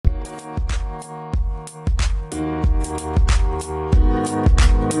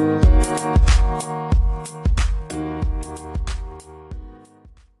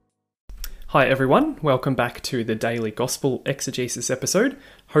Hi everyone, welcome back to the Daily Gospel Exegesis episode.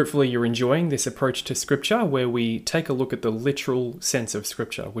 Hopefully you're enjoying this approach to Scripture where we take a look at the literal sense of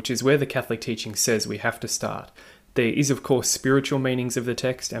Scripture, which is where the Catholic teaching says we have to start. There is of course spiritual meanings of the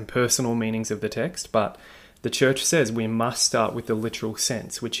text and personal meanings of the text, but the Church says we must start with the literal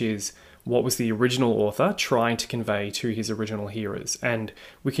sense, which is what was the original author trying to convey to his original hearers. And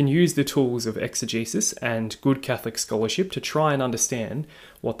we can use the tools of exegesis and good Catholic scholarship to try and understand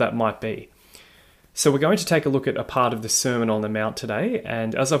what that might be. So we're going to take a look at a part of the Sermon on the Mount today,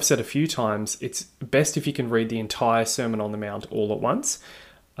 and as I've said a few times, it's best if you can read the entire Sermon on the Mount all at once.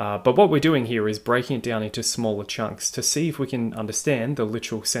 But what we're doing here is breaking it down into smaller chunks to see if we can understand the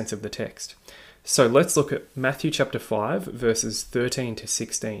literal sense of the text. So let's look at Matthew chapter 5, verses 13 to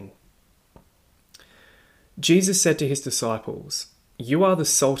 16. Jesus said to his disciples, "You are the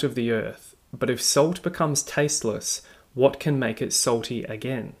salt of the earth, but if salt becomes tasteless, what can make it salty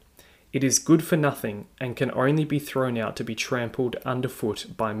again? It is good for nothing and can only be thrown out to be trampled underfoot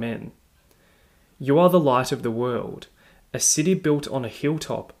by men. You are the light of the world. A city built on a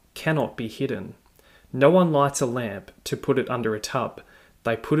hilltop cannot be hidden. No one lights a lamp to put it under a tub.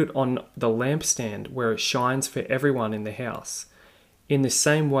 They put it on the lampstand where it shines for everyone in the house. In the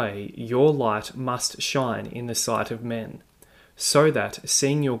same way, your light must shine in the sight of men, so that,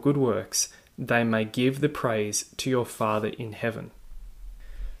 seeing your good works, they may give the praise to your Father in heaven."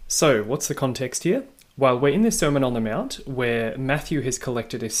 So, what's the context here? Well, we're in the Sermon on the Mount, where Matthew has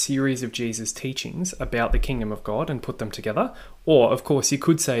collected a series of Jesus' teachings about the kingdom of God and put them together. Or, of course, you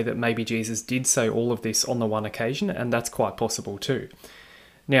could say that maybe Jesus did say all of this on the one occasion, and that's quite possible too.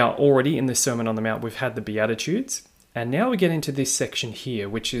 Now, already in the Sermon on the Mount, we've had the Beatitudes, and now we get into this section here,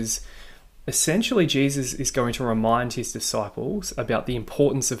 which is essentially Jesus is going to remind his disciples about the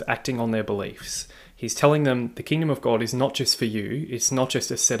importance of acting on their beliefs. He's telling them the kingdom of God is not just for you. It's not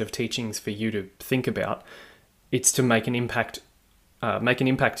just a set of teachings for you to think about. It's to make an impact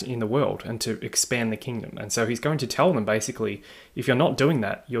in the world and to expand the kingdom. And so he's going to tell them basically, if you're not doing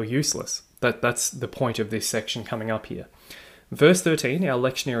that, you're useless. That's the point of this section coming up here. Verse 13, our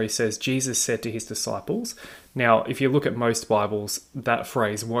lectionary says, Jesus said to his disciples. Now, if you look at most Bibles, that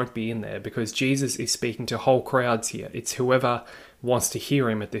phrase won't be in there because Jesus is speaking to whole crowds here. It's whoever wants to hear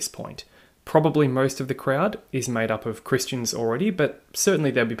him at this point. Probably most of the crowd is made up of Christians already, but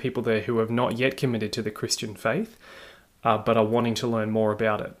certainly there'll be people there who have not yet committed to the Christian faith, but are wanting to learn more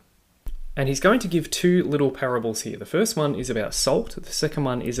about it. And he's going to give two little parables here. The first one is about salt. The second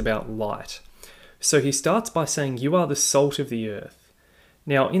one is about light. So he starts by saying, "You are the salt of the earth."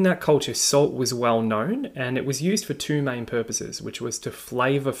 Now, in that culture, salt was well known, and it was used for two main purposes, which was to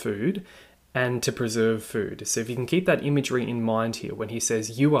flavor food and to preserve food. So if you can keep that imagery in mind here, when he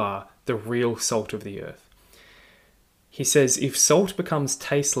says, "You are the real salt of the earth." He says, if salt becomes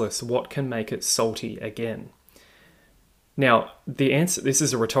tasteless, what can make it salty again? Now, the answer, this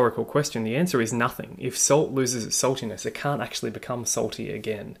is a rhetorical question. The answer is nothing. If salt loses its saltiness, it can't actually become salty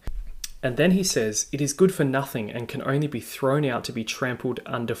again. And then he says, it is good for nothing and can only be thrown out to be trampled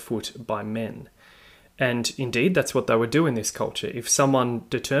underfoot by men. And indeed, that's what they would do in this culture. If someone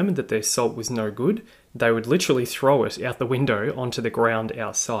determined that their salt was no good, they would literally throw it out the window onto the ground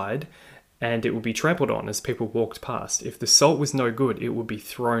outside, and it would be trampled on as people walked past. If the salt was no good, it would be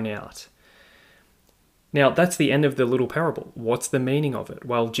thrown out. Now, that's the end of the little parable. What's the meaning of it?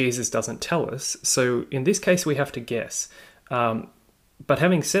 Well, Jesus doesn't tell us, so in this case we have to guess. But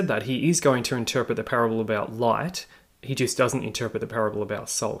having said that, he is going to interpret the parable about light. He just doesn't interpret the parable about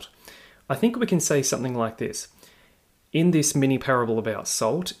salt. I think we can say something like this. In this mini parable about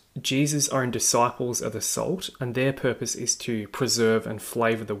salt, Jesus' own disciples are the salt, and their purpose is to preserve and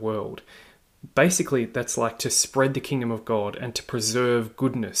flavor the world. Basically, that's like to spread the kingdom of God and to preserve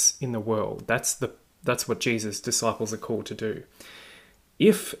goodness in the world. That's what Jesus' disciples are called to do.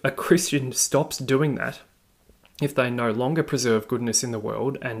 If a Christian stops doing that, if they no longer preserve goodness in the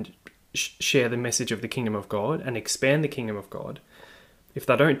world and share the message of the kingdom of God and expand the kingdom of God, if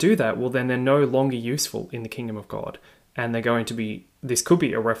they don't do that, well, then they're no longer useful in the kingdom of God. And they're going to be, this could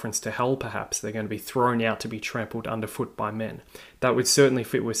be a reference to hell perhaps, they're going to be thrown out to be trampled underfoot by men. That would certainly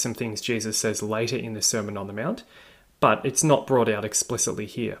fit with some things Jesus says later in the Sermon on the Mount, but it's not brought out explicitly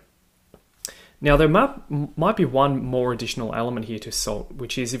here. Now, there might be one more additional element here to salt,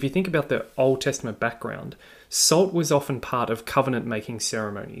 which is if you think about the Old Testament background, salt was often part of covenant-making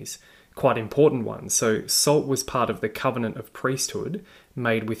ceremonies, quite important ones. So salt was part of the covenant of priesthood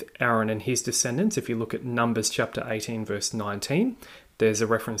made with Aaron and his descendants. If you look at Numbers chapter 18, verse 19, there's a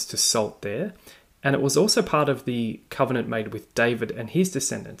reference to salt there. And it was also part of the covenant made with David and his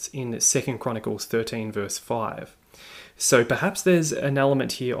descendants in 2 Chronicles 13, verse 5. So perhaps there's an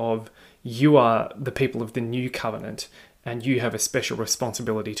element here of you are the people of the new covenant, and you have a special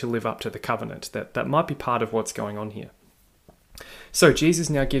responsibility to live up to the covenant. That might be part of what's going on here. So Jesus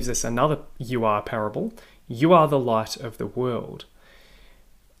now gives us another you are parable. You are the light of the world.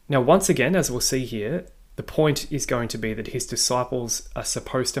 Now, once again, as we'll see here, the point is going to be that his disciples are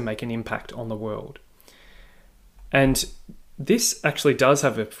supposed to make an impact on the world. And this actually does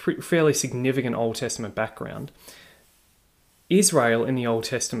have a fairly significant Old Testament background. Israel in the Old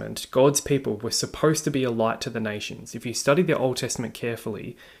Testament, God's people, were supposed to be a light to the nations. If you study the Old Testament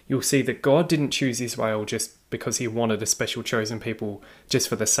carefully, you'll see that God didn't choose Israel just because he wanted a special chosen people just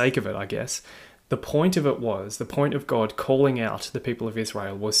for the sake of it, I guess. The point of God calling out the people of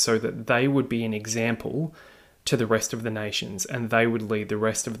Israel was so that they would be an example to the rest of the nations, and they would lead the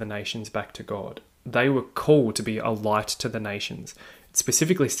rest of the nations back to God. They were called to be a light to the nations. It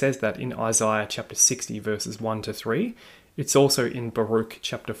specifically says that in Isaiah chapter 60, verses 1 to 3. It's also in Baruch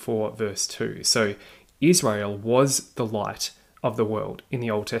chapter 4, verse 2. So Israel was the light of the world in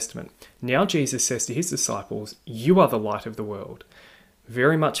the Old Testament. Now Jesus says to his disciples, you are the light of the world.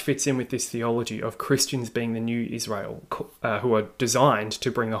 Very much fits in with this theology of Christians being the new Israel, who are designed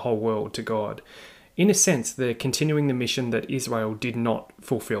to bring the whole world to God. In a sense, they're continuing the mission that Israel did not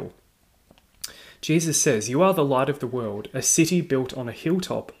fulfill. Jesus says, you are the light of the world. A city built on a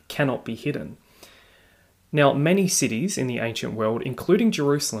hilltop cannot be hidden. Now, many cities in the ancient world, including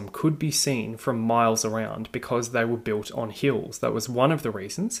Jerusalem, could be seen from miles around because they were built on hills. That was one of the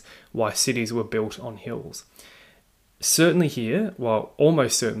reasons why cities were built on hills. Certainly here, well,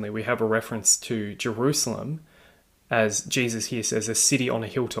 almost certainly, we have a reference to Jerusalem, as Jesus here says, a city on a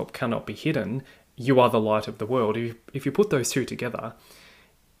hilltop cannot be hidden. You are the light of the world. If you put those two together,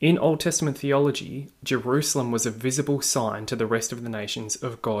 in Old Testament theology, Jerusalem was a visible sign to the rest of the nations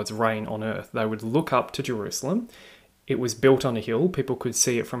of God's reign on earth. They would look up to Jerusalem. It was built on a hill. People could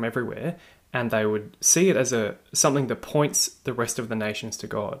see it from everywhere, and they would see it as something that points the rest of the nations to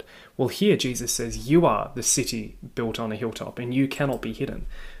God. Well, here Jesus says, you are the city built on a hilltop, and you cannot be hidden.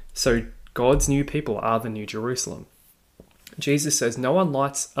 So God's new people are the new Jerusalem. Jesus says, no one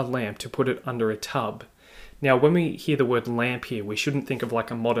lights a lamp to put it under a tub. Now, when we hear the word lamp here, we shouldn't think of like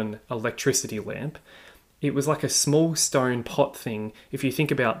a modern electricity lamp. It was like a small stone pot thing. If you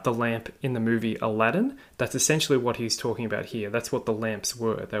think about the lamp in the movie Aladdin, that's essentially what he's talking about here. That's what the lamps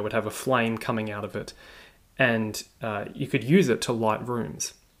were. They would have a flame coming out of it, and you could use it to light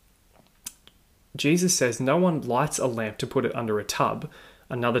rooms. Jesus says no one lights a lamp to put it under a tub.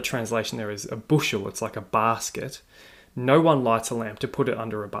 Another translation there is a bushel. It's like a basket. No one lights a lamp to put it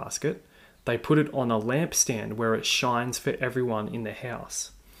under a basket. They put it on a lampstand where it shines for everyone in the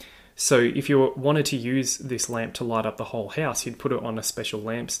house. So if you wanted to use this lamp to light up the whole house, you'd put it on a special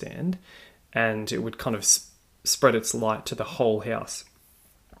lampstand, and it would kind of spread its light to the whole house.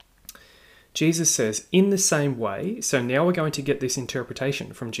 Jesus says, in the same way, so now we're going to get this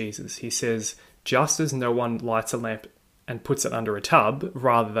interpretation from Jesus. He says, just as no one lights a lamp and puts it under a tub,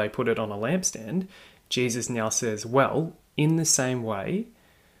 rather they put it on a lampstand, Jesus now says, well, in the same way,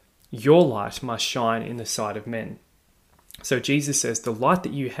 your light must shine in the sight of men. So Jesus says the light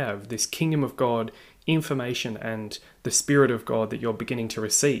that you have, this kingdom of God information and the Spirit of God that you're beginning to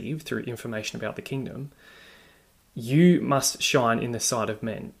receive through information about the kingdom, you must shine in the sight of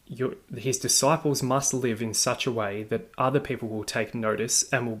men. His disciples must live in such a way that other people will take notice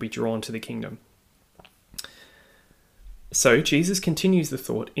and will be drawn to the kingdom. So Jesus continues the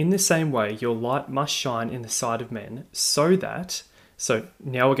thought, in the same way your light must shine in the sight of men so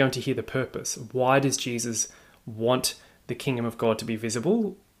now we're going to hear the purpose. Why does Jesus want the kingdom of God to be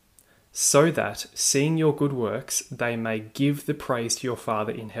visible? So that, seeing your good works, they may give the praise to your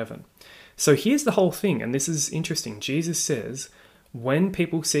Father in heaven. So here's the whole thing, and this is interesting. Jesus says, when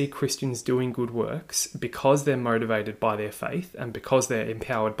people see Christians doing good works, because they're motivated by their faith and because they're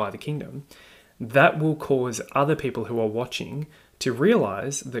empowered by the kingdom, that will cause other people who are watching to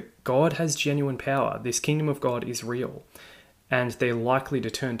realize that God has genuine power. This kingdom of God is real. And they're likely to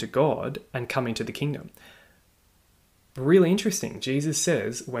turn to God and come into the kingdom. Really interesting. Jesus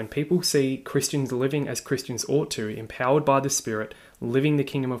says when people see Christians living as Christians ought to, empowered by the Spirit, living the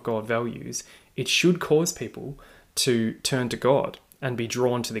kingdom of God values, it should cause people to turn to God and be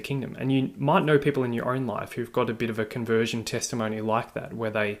drawn to the kingdom. And you might know people in your own life who've got a bit of a conversion testimony like that,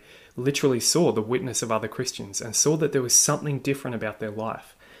 where they literally saw the witness of other Christians and saw that there was something different about their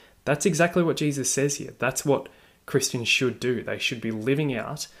life. That's exactly what Jesus says here. That's what Christians should do. They should be living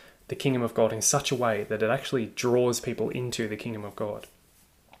out the kingdom of God in such a way that it actually draws people into the kingdom of God.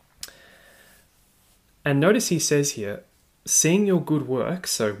 And notice he says here, seeing your good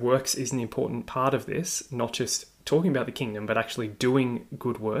works, so works is an important part of this, not just talking about the kingdom, but actually doing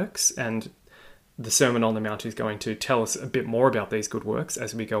good works. And the Sermon on the Mount is going to tell us a bit more about these good works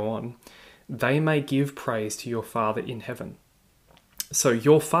as we go on. They may give praise to your Father in heaven. So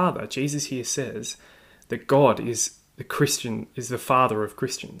your Father, Jesus here says that God is the Father of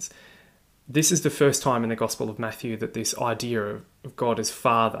Christians. This is the first time in the Gospel of Matthew that this idea of God as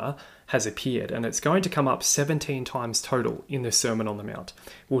Father has appeared, and it's going to come up 17 times total in the Sermon on the Mount.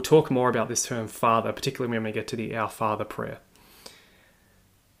 We'll talk more about this term Father, particularly when we get to the Our Father prayer.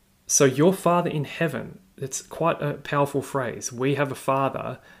 So your Father in heaven, it's quite a powerful phrase. We have a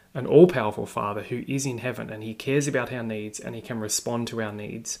Father, an all-powerful Father who is in heaven, and he cares about our needs and he can respond to our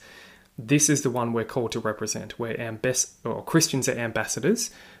needs. This is the one we're called to represent. Christians are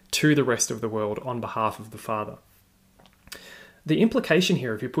ambassadors to the rest of the world on behalf of the Father. The implication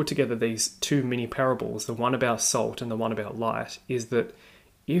here, if you put together these two mini parables, the one about salt and the one about light, is that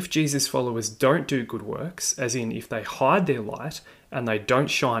if Jesus' followers don't do good works, as in if they hide their light and they don't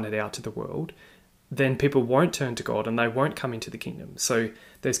shine it out to the world, then people won't turn to God and they won't come into the kingdom. So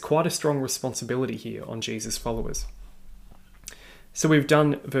there's quite a strong responsibility here on Jesus' followers. So we've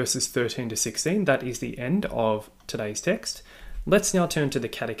done verses 13 to 16. That is the end of today's text. Let's now turn to the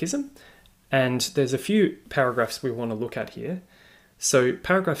Catechism. And there's a few paragraphs we want to look at here. So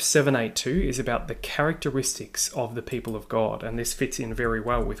paragraph 782 is about the characteristics of the people of God. And this fits in very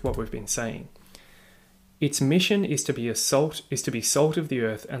well with what we've been saying. Its mission is to be salt of the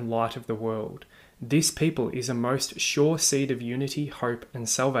earth and light of the world. This people is a most sure seed of unity, hope, and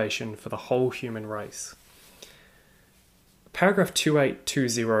salvation for the whole human race. Paragraph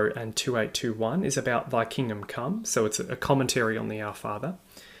 2820 and 2821 is about Thy kingdom come, so it's a commentary on the Our Father.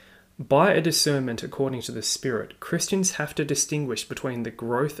 By a discernment according to the Spirit, Christians have to distinguish between the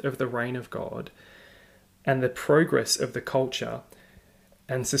growth of the reign of God and the progress of the culture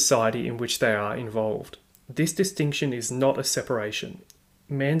and society in which they are involved. This distinction is not a separation.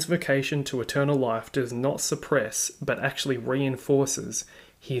 Man's vocation to eternal life does not suppress, but actually reinforces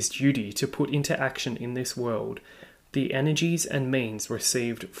his duty to put into action in this world the energies and means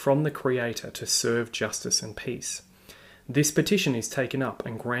received from the Creator to serve justice and peace. This petition is taken up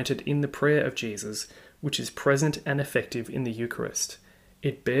and granted in the prayer of Jesus, which is present and effective in the Eucharist.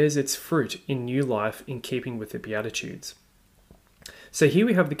 It bears its fruit in new life in keeping with the Beatitudes. So here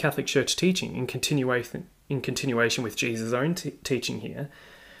we have the Catholic Church teaching in continuation with Jesus' own teaching here,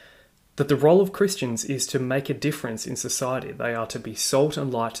 that the role of Christians is to make a difference in society. They are to be salt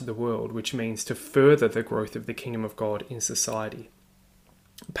and light to the world, which means to further the growth of the kingdom of God in society.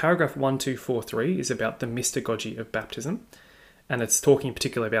 Paragraph 1243 is about the mystagogy of baptism, and it's talking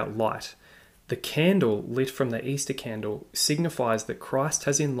particularly about light. The candle lit from the Easter candle signifies that Christ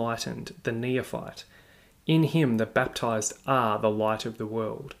has enlightened the neophyte. In him, the baptized are the light of the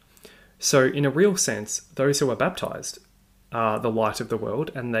world. So in a real sense, those who are baptized are the light of the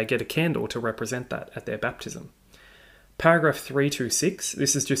world, and they get a candle to represent that at their baptism. Paragraph 326,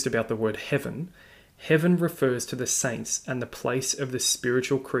 this is just about the word heaven. Heaven refers to the saints and the place of the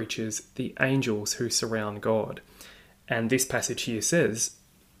spiritual creatures, the angels who surround God. And this passage here says,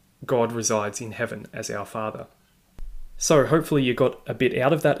 God resides in heaven as our Father. So hopefully you got a bit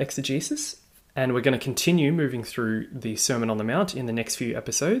out of that exegesis, and we're going to continue moving through the Sermon on the Mount in the next few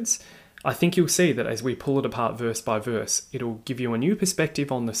episodes. I think you'll see that as we pull it apart verse by verse, it'll give you a new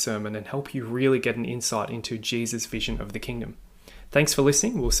perspective on the sermon and help you really get an insight into Jesus' vision of the kingdom. Thanks for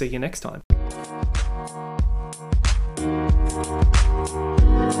listening. We'll see you next time.